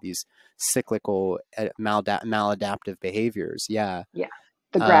suffering through these cyclical maladaptive behaviors. Yeah. Yeah.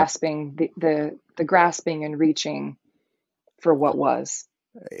 The uh, grasping, the grasping and reaching for what was.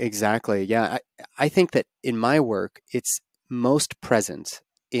 exactly. Yeah, I think that in my work it's most present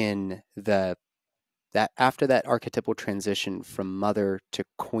in the that after that archetypal transition from mother to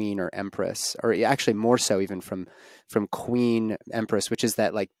queen or empress, or actually more so even from queen empress, which is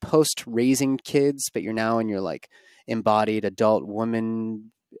that like post raising kids, but you're now in your like embodied adult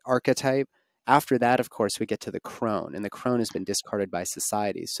woman archetype. After that, of course, we get to the crone, and the crone has been discarded by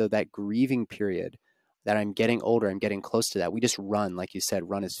society. So that grieving period, that I'm getting older, I'm getting close to that. We just run, like you said,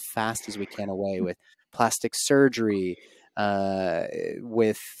 run as fast as we can away with plastic surgery, uh,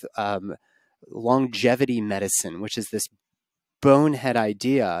 with longevity medicine, which is this bonehead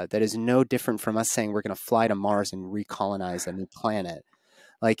idea that is no different from us saying we're going to fly to Mars and recolonize a new planet.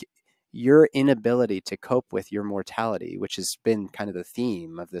 Like your inability to cope with your mortality, which has been kind of the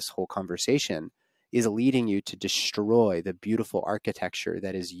theme of this whole conversation, is leading you to destroy the beautiful architecture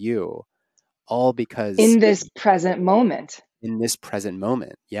that is you, all because In this present moment. in this present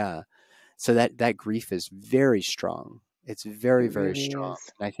moment. Yeah. So that grief is very strong. It's very, It very really strong.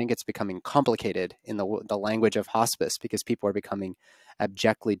 is. And I think it's becoming complicated in the language of hospice because people are becoming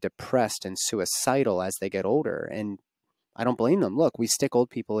abjectly depressed and suicidal as they get older. And I don't blame them. Look, we stick old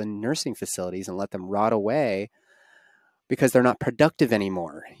people in nursing facilities and let them rot away because they're not productive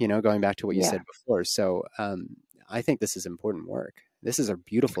anymore, going back to what you Yeah. said before. So I think this is important work. This is a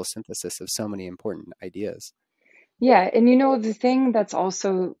beautiful synthesis of so many important ideas. Yeah. And the thing that's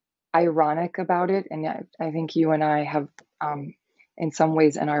also ironic about it, and I think you and I have, in some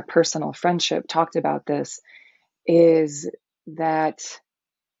ways, in our personal friendship, talked about this, is that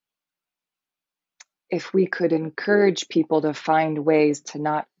if we could encourage people to find ways to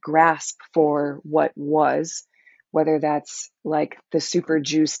not grasp for what was, whether that's like the super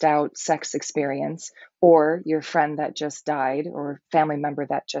juiced out sex experience, or your friend that just died, or family member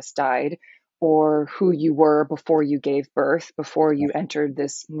that just died, or who you were before you gave birth, before you entered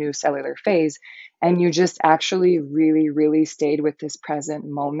this new cellular phase, and you just actually really, really stayed with this present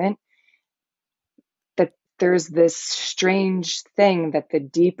moment, that there's this strange thing that the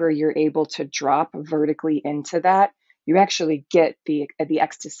deeper you're able to drop vertically into that, you actually get the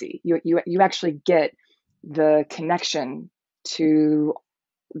ecstasy. You actually get the connection to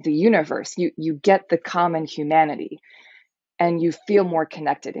the universe. You get the common humanity, and you feel more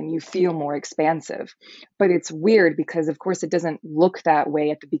connected and you feel more expansive. But it's weird because of course it doesn't look that way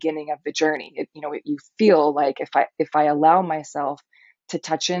at the beginning of the journey. You feel like if I allow myself to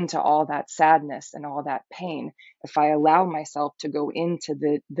touch into all that sadness and all that pain, if I allow myself to go into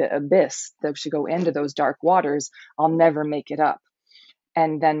the abyss, to go into those dark waters, I'll never make it up.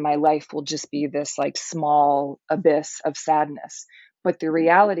 And then my life will just be this like small abyss of sadness. But the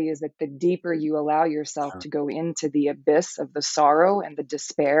reality is that the deeper you allow yourself Yeah. to go into the abyss of the sorrow and the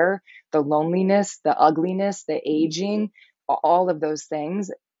despair, the loneliness, the ugliness, the aging, all of those things,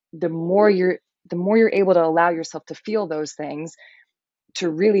 the more you're the more you're able to allow yourself to feel those things, to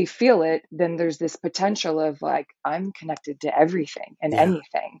really feel it, then there's this potential of like, I'm connected to everything and Yeah.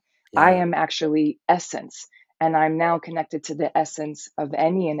 anything. I Yeah. am actually essence. And I'm now connected to the essence of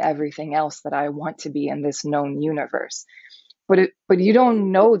any and everything else that I want to be in this known universe. But you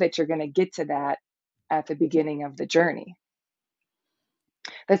don't know that you're going to get to that at the beginning of the journey.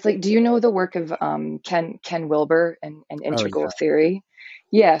 That's like, do you know the work of Ken Wilber and Oh integral yeah. theory?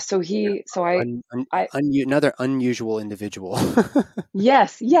 Yeah. So Yeah. he, so I, Another unusual individual.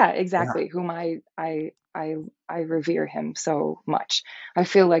 yes, yeah, Yeah. exactly. Whom I revere him so much. I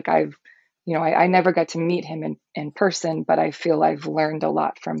feel like I never got to meet him in person, but I feel I've learned a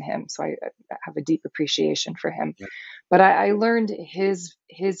lot from him. So I have a deep appreciation for him. Yeah. But I learned his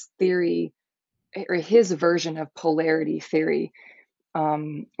theory, or his version of polarity theory,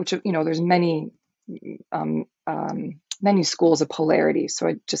 which there's many schools of polarity. So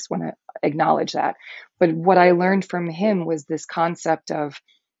I just want to acknowledge that. But what I learned from him was this concept of,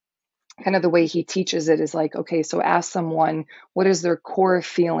 kind of the way he teaches it is like, okay, so ask someone what is their core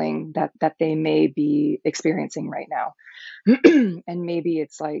feeling that they may be experiencing right now. And maybe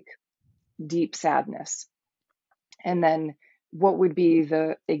it's like deep sadness. And then what would be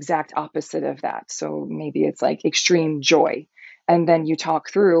the exact opposite of that? So maybe it's like extreme joy. And then you talk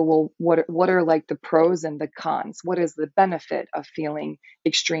through, well, what are like the pros and the cons? What is the benefit of feeling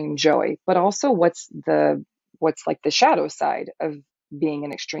extreme joy? But also what's like the shadow side of being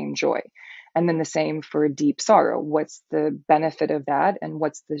in extreme joy? And then the same for deep sorrow. What's the benefit of that? And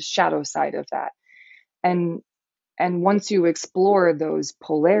what's the shadow side of that? And and once you explore those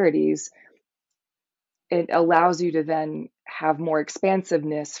polarities, it allows you to then have more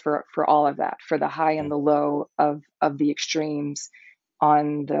expansiveness for all of that, for the high Yeah. and the low of the extremes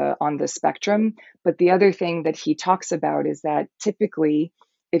on the spectrum. But the other thing that he talks about is that typically,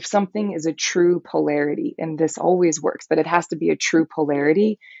 if something is a true polarity, and this always works, but it has to be a true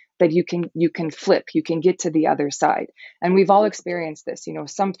polarity that you can flip, you can get to the other side. And we've all experienced this,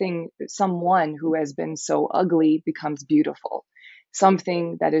 someone who has been so ugly becomes beautiful.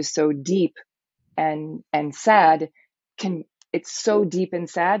 Something that is so deep and sad can it's so deep and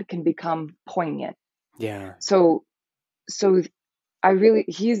sad can become poignant. Yeah. So so I really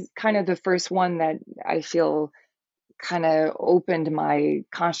he's kind of the first one that I feel kind of opened my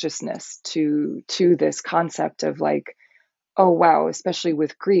consciousness to this concept of like, oh wow, especially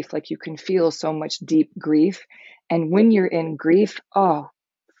with grief, like you can feel so much deep grief. And when you're in grief, oh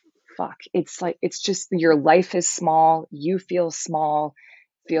fuck, it's like it's just your life is small, you feel small,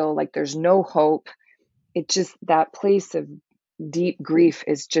 feel like there's no hope. It just, that place of deep grief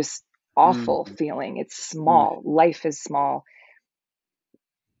is just awful Mm. feeling. It's Mm. small, life is small.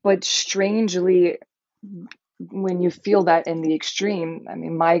 But strangely, when you feel that in the extreme, I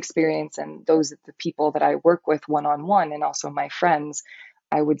mean, my experience and those of the people that I work with one on one, and also my friends,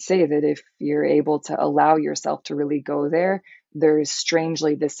 I would say that if you're able to allow yourself to really go there, there's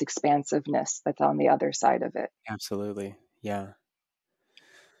strangely this expansiveness that's on the other side of it. Absolutely. Yeah.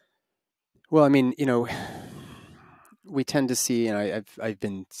 Well, I mean, we tend to see, and I've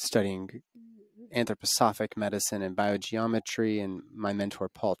been studying anthroposophic medicine and biogeometry, and my mentor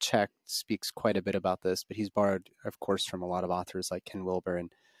Paul Chek speaks quite a bit about this, but he's borrowed, of course, from a lot of authors like Ken Wilber, and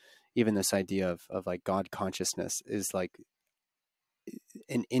even this idea of like God consciousness is like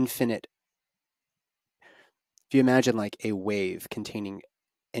an infinite. If you imagine like a wave containing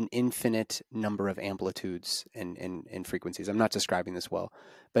an infinite number of amplitudes and frequencies. I'm not describing this well,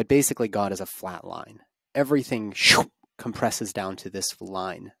 but basically God is a flat line. Everything compresses down to this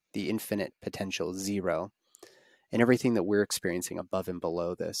line, the infinite potential zero. And everything that we're experiencing above and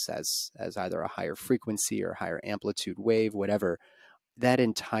below this as either a higher frequency or higher amplitude wave, whatever, that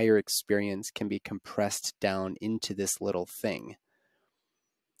entire experience can be compressed down into this little thing.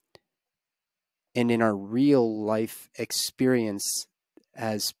 And in our real life experience,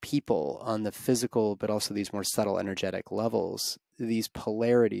 as people on the physical, but also these more subtle energetic levels, these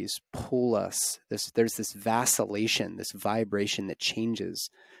polarities pull us. There's this vacillation, this vibration that changes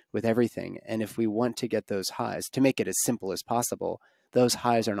with everything. And if we want to get those highs, to make it as simple as possible, those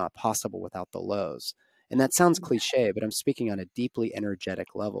highs are not possible without the lows. And that sounds cliche, but I'm speaking on a deeply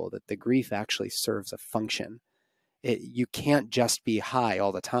energetic level, that the grief actually serves a function. You can't just be high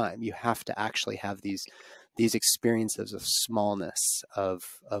all the time. You have to actually have these experiences of smallness, of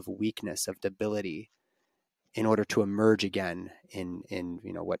weakness, of debility, in order to emerge again in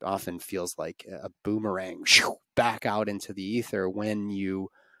what often feels like a boomerang back out into the ether when you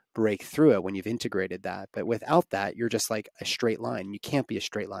break through it, when you've integrated that. But without that, you're just like a straight line. You can't be a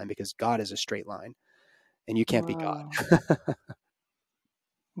straight line because God is a straight line, and you can't be Wow. God.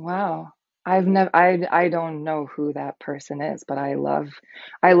 Wow. I've never I don't know who that person is, but I love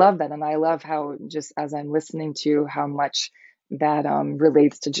that, and I love how, just as I'm listening to how much that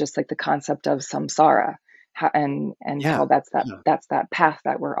relates to just like the concept of samsara, how, and Yeah, how yeah, that's that path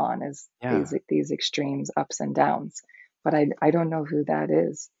that we're on, is yeah. these extremes, ups and downs. But I don't know who that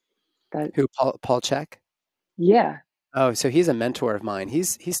is. That Who, Paul Chek? Yeah. Oh, so he's a mentor of mine.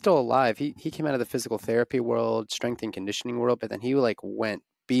 He's still alive. He came out of the physical therapy world, strength and conditioning world, but then he like went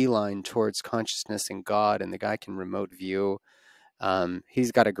beeline towards consciousness and God, and the guy can remote view.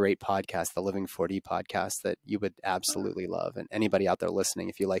 He's got a great podcast, the Living 4D podcast, that you would absolutely love. And anybody out there listening,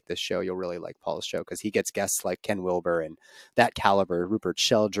 if you like this show, you'll really like Paul's show, because he gets guests like Ken Wilber and that caliber, Rupert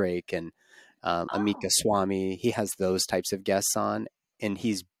Sheldrake and Amika Oh, Swami. He has those types of guests on, and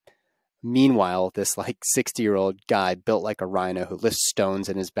he's meanwhile this like 60-year-old guy built like a rhino who lifts stones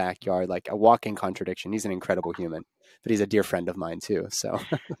in his backyard, like a walking contradiction. He's an incredible human, but he's a dear friend of mine too. So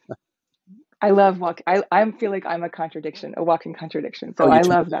I love walk. I feel like I'm a contradiction, a walking contradiction. oh, So I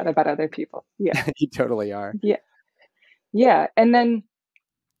love that about other people. Yeah. you totally are. Yeah. Yeah. And then,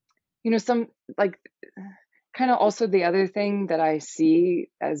 some like kind of also the other thing that I see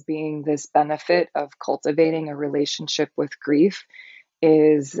as being this benefit of cultivating a relationship with grief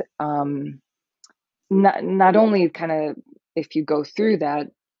is not only kind of, if you go through that,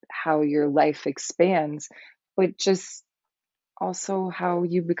 how your life expands, but just also how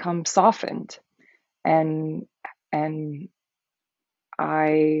you become softened. And and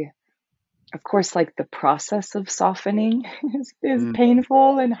I, of course, like the process of softening is Mm,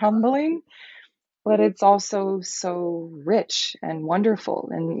 painful and humbling, but it's also so rich and wonderful.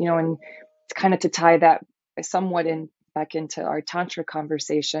 And kind of to tie that somewhat in back into our tantra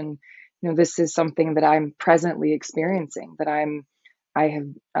conversation, this is something that I'm presently experiencing, that I have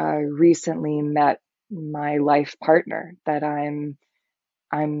recently met my life partner, that I'm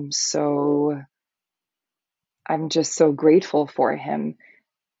so I'm just so grateful for him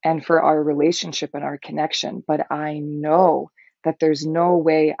and for our relationship and our connection. But I know that there's no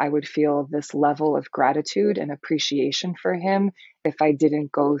way I would feel this level of gratitude and appreciation for him if I didn't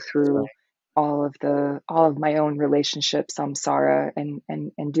go that's through all of my own relationships, samsara,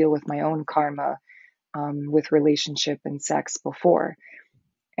 and deal with my own karma, with relationship and sex before.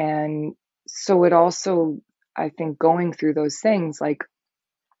 And so it also, I think, going through those things like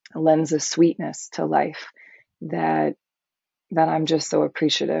lends a sweetness to life that I'm just so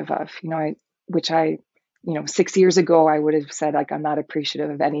appreciative of. Which I, 6 years ago, I would have said, like, I'm not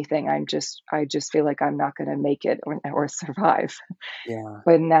appreciative of anything. I just feel like I'm not going to make it or survive. yeah.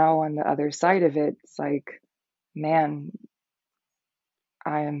 But now on the other side of it, it's like, man,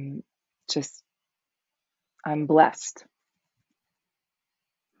 I'm just, I'm blessed.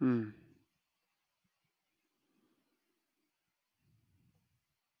 Hmm.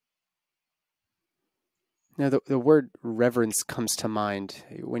 Now, the word reverence comes to mind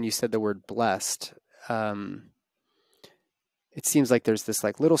when you said the word blessed. Um, it seems like there's this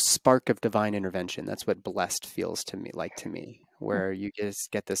like little spark of divine intervention. That's what blessed feels to me, where you just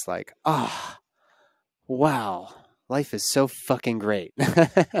get this like, ah, wow, life is so fucking great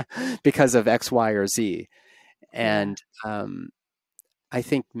because of X, Y, or Z. Yeah. And I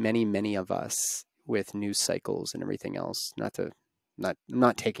think many of us with news cycles and everything else,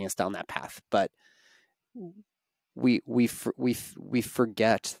 not taking us down that path, but we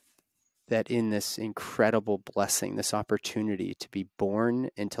forget that in this incredible blessing, this opportunity to be born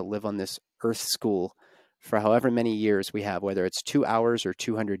and to live on this earth school for however many years we have, whether it's 2 hours or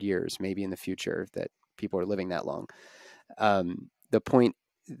 200 years, maybe in the future that people are living that long. Um, the point,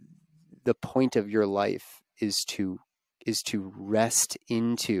 the point of your life is to ease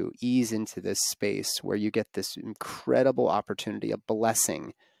into this space where you get this incredible opportunity, a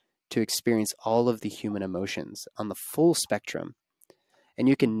blessing to experience all of the human emotions on the full spectrum. and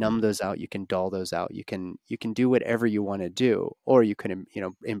you can numb those out, you can dull those out, you can do whatever you want to do, or you can,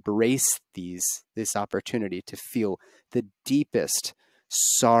 embrace this opportunity to feel the deepest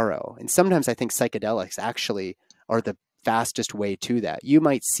sorrow. And sometimes I think psychedelics actually are the fastest way to that. You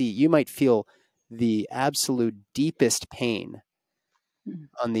might feel the absolute deepest pain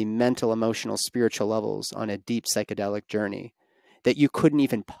on the mental, emotional, spiritual levels on a deep psychedelic journey that you couldn't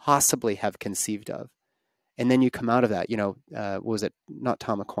even possibly have conceived of. And then you come out of that, was it not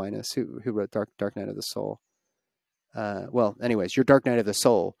Tom Aquinas who wrote Dark Night of the Soul? Well, anyways, your Dark Night of the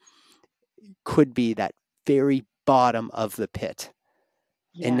Soul could be that very bottom of the pit.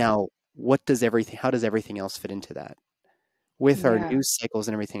 Yeah. And now how does everything else fit into that? With our Yeah. news cycles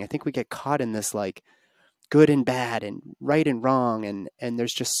and everything, I think we get caught in this like good and bad and right and wrong. And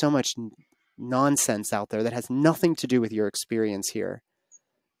there's just so much nonsense out there that has nothing to do with your experience here.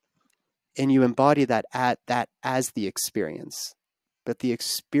 And you embody that as the experience. But the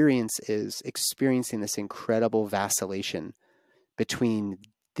experience is experiencing this incredible vacillation between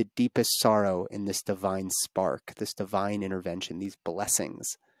the deepest sorrow and this divine spark, this divine intervention, these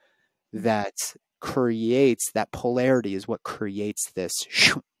blessings that creates that polarity is what creates this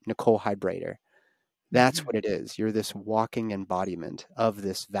Nicole Heidbreder. That's what it is. You're this walking embodiment of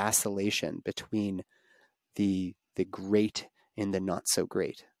this vacillation between the great and the not so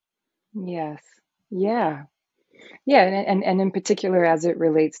great. Yes. Yeah. Yeah. And in particular, as it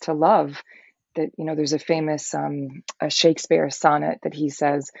relates to love, that, there's a famous a Shakespeare sonnet that he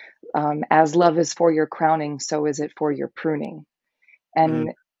says, as love is for your crowning, so is it for your pruning.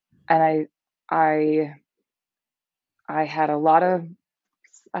 Mm, And I I had a lot of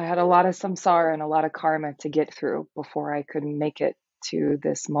samsara and a lot of karma to get through before I could make it to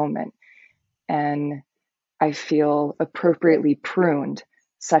this moment. And I feel appropriately pruned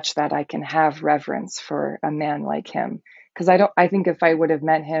such that I can have reverence for a man like him. Because I think if I would have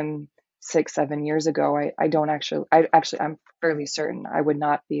met him 6, 7 years ago, I'm fairly certain I would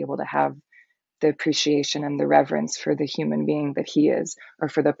not be able to have the appreciation and the reverence for the human being that he is, or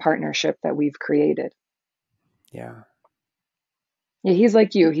for the partnership that we've created. yeah. Yeah, he's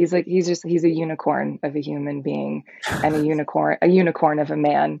like you. He's a unicorn of a human being, and a unicorn of a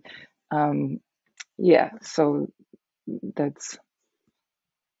man. Yeah, so that's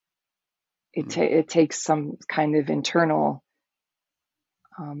it takes some kind of internal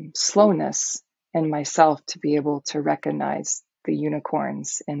slowness in myself to be able to recognize the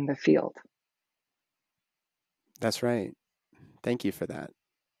unicorns in the field. That's right. Thank you for that.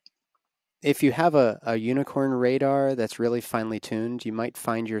 If you have a unicorn radar that's really finely tuned, you might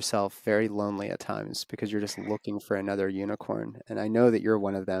find yourself very lonely at times because you're just looking for another unicorn. And I know that you're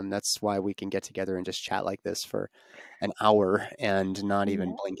one of them. That's why we can get together and just chat like this for an hour and not even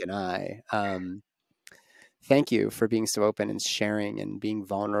Yeah, blink an eye. Thank you for being so open and sharing and being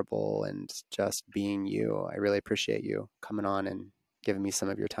vulnerable and just being you. I really appreciate you coming on and giving me some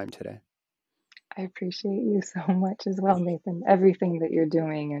of your time today. I appreciate you so much as well, Nathan. Everything that you're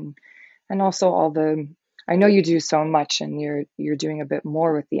doing, and also I know you do so much, and you're doing a bit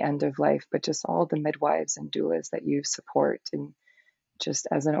more with the end of life, but just all the midwives and doulas that you support. And just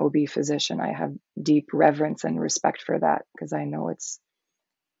as an OB physician, I have deep reverence and respect for that, because I know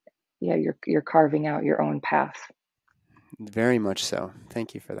you're carving out your own path. Very much so.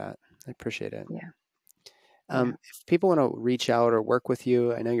 Thank you for that. I appreciate it. Yeah. Yeah. If people want to reach out or work with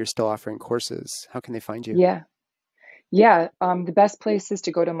you, I know you're still offering courses. How can they find you? Yeah. Yeah. The best place is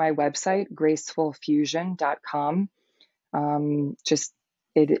to go to my website, gracefulfusion.com. Just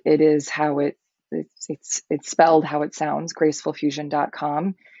it is how it's spelled how it sounds,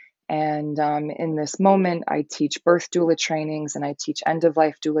 gracefulfusion.com. And in this moment, I teach birth doula trainings and I teach end of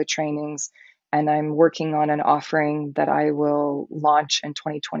life doula trainings. And I'm working on an offering that I will launch in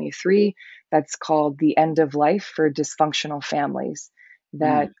 2023 that's called the End of Life for Dysfunctional Families.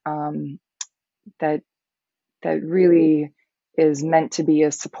 Mm, That really is meant to be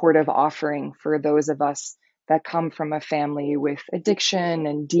a supportive offering for those of us that come from a family with addiction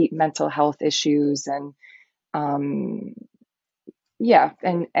and deep mental health issues, and um, yeah,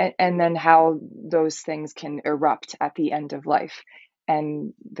 and then how those things can erupt at the end of life.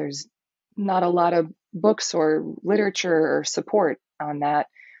 And there's not a lot of books or literature or support on that.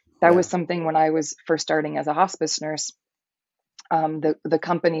 That yeah. was something when I was first starting as a hospice nurse. The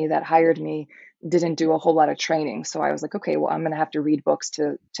company that hired me didn't do a whole lot of training, so I was like, okay, well, I'm going to have to read books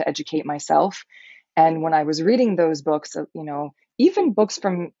to educate myself. And when I was reading those books, even books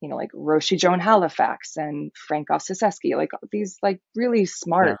from like Roshi Joan Halifax and Frank Ossieski, like these like really Yeah.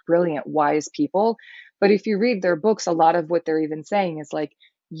 smart, brilliant, wise people. But if you read their books, a lot of what they're even saying is like,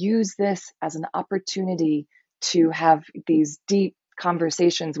 use this as an opportunity to have these deep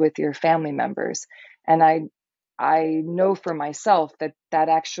conversations with your family members. And I know for myself that that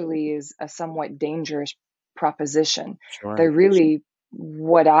actually is a somewhat dangerous proposition. That Sure. really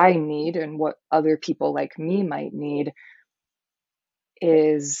what I need and what other people like me might need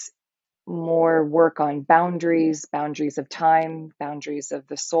is more work on boundaries, boundaries of time, boundaries of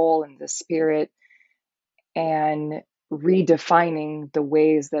the soul and the spirit, and redefining the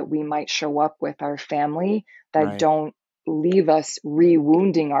ways that we might show up with our family that Right. don't leave us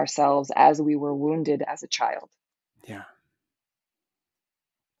re-wounding ourselves as we were wounded as a child. Yeah.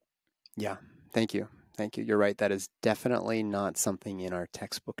 Yeah. Thank you. Thank you. You're right. That is definitely not something in our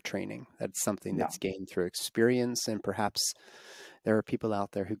textbook training. That's something No. that's gained through experience. And perhaps there are people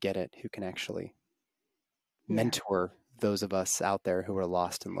out there who get it, who can actually Yeah. mentor those of us out there who are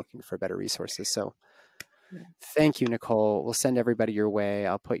lost and looking for better resources. So Yeah. thank you, Nicole. We'll send everybody your way.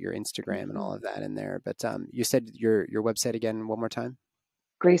 I'll put your Thank Instagram and all you. of that in there. But you said your website again one more time?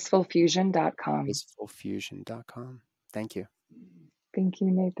 Gracefulfusion.com. Gracefulfusion.com. Thank you. Thank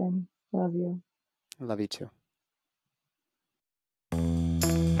you, Nathan. Love you. I love you too.